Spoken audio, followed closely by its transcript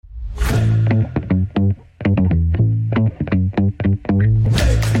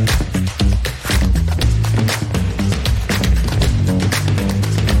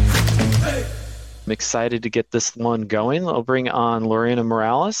excited to get this one going. I'll bring on Lorena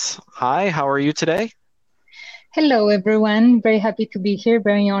Morales. Hi, how are you today? Hello, everyone. Very happy to be here.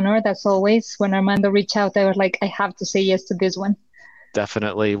 Very honored, as always. When Armando reached out, I was like, I have to say yes to this one.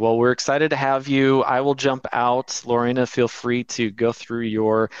 Definitely. Well, we're excited to have you. I will jump out. Lorena, feel free to go through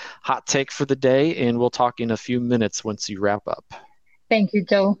your hot take for the day, and we'll talk in a few minutes once you wrap up. Thank you,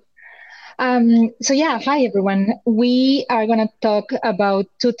 Joe. Hi, everyone. We are going to talk about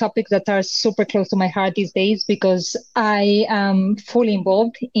two topics that are super close to my heart these days because I am fully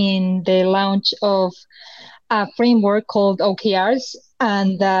involved in the launch of a framework called OKRs,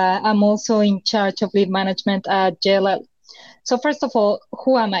 and I'm also in charge of lead management at JLL. So first of all,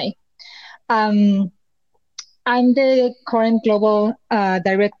 who am I? Um, I'm the current global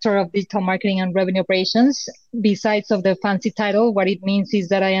director of digital marketing and revenue operations. Besides of the fancy title, what it means is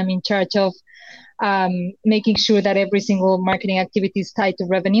that I am in charge of making sure that every single marketing activity is tied to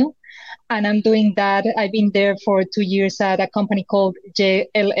revenue. And I'm doing that. I've been there for 2 years at a company called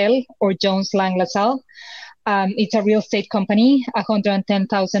JLL, or Jones Lang LaSalle. It's a real estate company,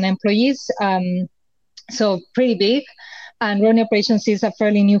 110,000 employees, so pretty big. And revenue operations is a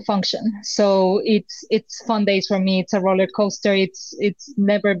fairly new function, so it's fun days for me. It's a roller coaster. It's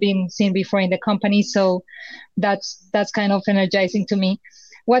never been seen before in the company, so that's kind of energizing to me.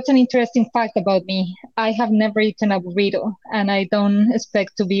 What's an interesting fact about me? I have never eaten a burrito, and I don't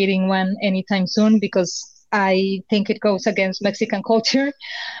expect to be eating one anytime soon because I think it goes against Mexican culture.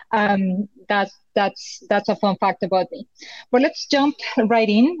 That's a fun fact about me. But let's jump right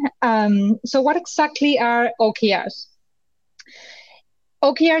in. So what exactly are OKRs?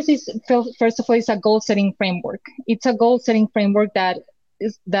 OKRs is, first of all, is a goal setting framework. It's a goal setting framework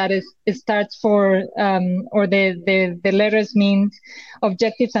it starts for or the letters mean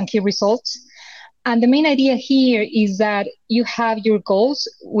objectives and key results. And the main idea here is that you have your goals,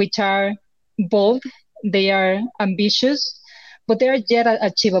 which are bold, they are ambitious, but they are yet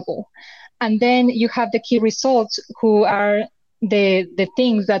achievable. And then you have the key results, who are the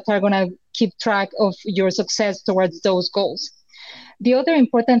things that are going to keep track of your success towards those goals. The other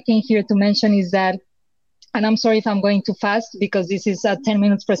important thing here to mention is that, and I'm sorry if I'm going too fast because this is a 10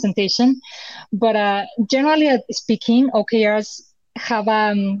 minutes presentation, but generally speaking, OKRs have,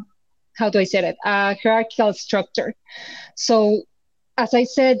 how do I say it, a hierarchical structure. So as I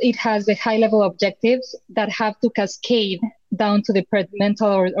said, it has the high level objectives that have to cascade down to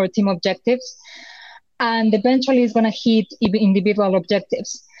departmental or team objectives. And eventually it's going to hit individual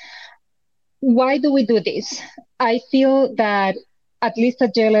objectives. Why do we do this? I feel that at least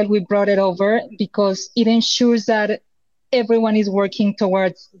at JLL, we brought it over because it ensures that everyone is working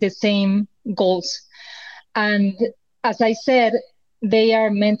towards the same goals. And as I said, they are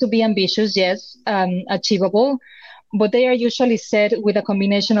meant to be ambitious, yes, achievable, but they are usually set with a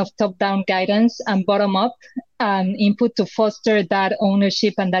combination of top-down guidance and bottom-up input to foster that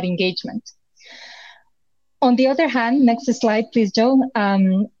ownership and that engagement. On the other hand, next slide, please, Joe.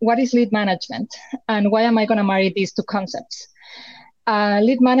 What is lead management? And why am I going to marry these two concepts?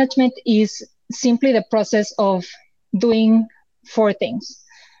 Lead management is simply the process of doing four things: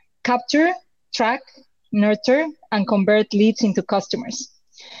 capture, track, nurture, and convert leads into customers.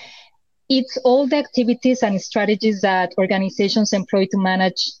 It's all the activities and strategies that organizations employ to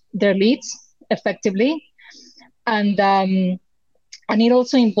manage their leads effectively. And it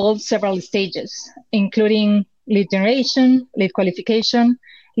also involves several stages, including lead generation, lead qualification,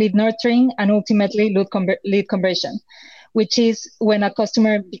 lead nurturing, and ultimately lead conversion, which is when a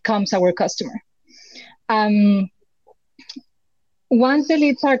customer becomes our customer. Once the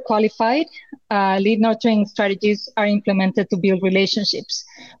leads are qualified, lead nurturing strategies are implemented to build relationships,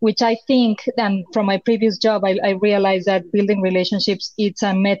 which I think, and from my previous job, I realized that building relationships, it's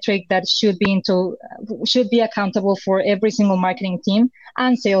a metric that should be accountable for every single marketing team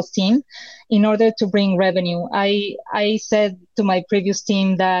and sales team in order to bring revenue. I said to my previous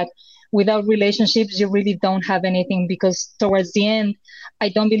team that without relationships, you really don't have anything, because towards the end, I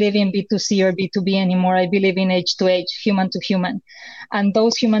don't believe in B2C or B2B anymore. I believe in H to H, human to human. And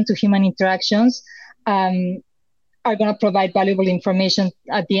those human to human interactions are going to provide valuable information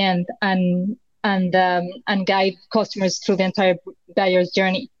at the end and guide customers through the entire buyer's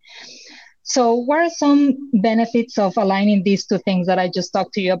journey. So what are some benefits of aligning these two things that I just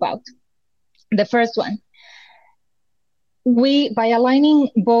talked to you about? The first one, by aligning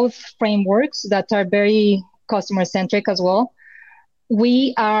both frameworks that are very customer centric as well,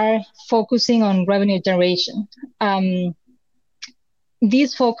 we are focusing on revenue generation.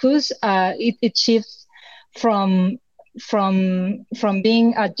 This focus, it shifts from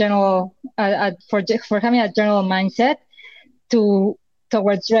being a general, for having a general mindset to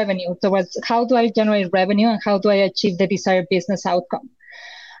towards revenue, towards how do I generate revenue and how do I achieve the desired business outcome.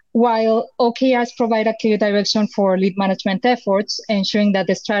 While OKRs provide a clear direction for lead management efforts, ensuring that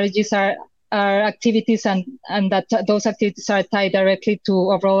the strategies are activities and that those activities are tied directly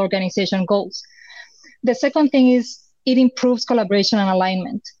to overall organization goals. The second thing is it improves collaboration and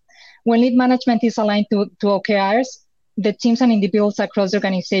alignment. When lead management is aligned to OKRs, the teams and individuals across the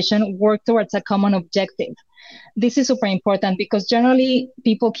organization work towards a common objective. This is super important because generally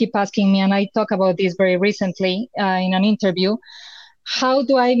people keep asking me, and I talked about this very recently in an interview, how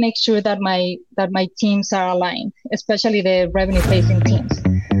do I make sure that my teams are aligned, especially the revenue-facing teams?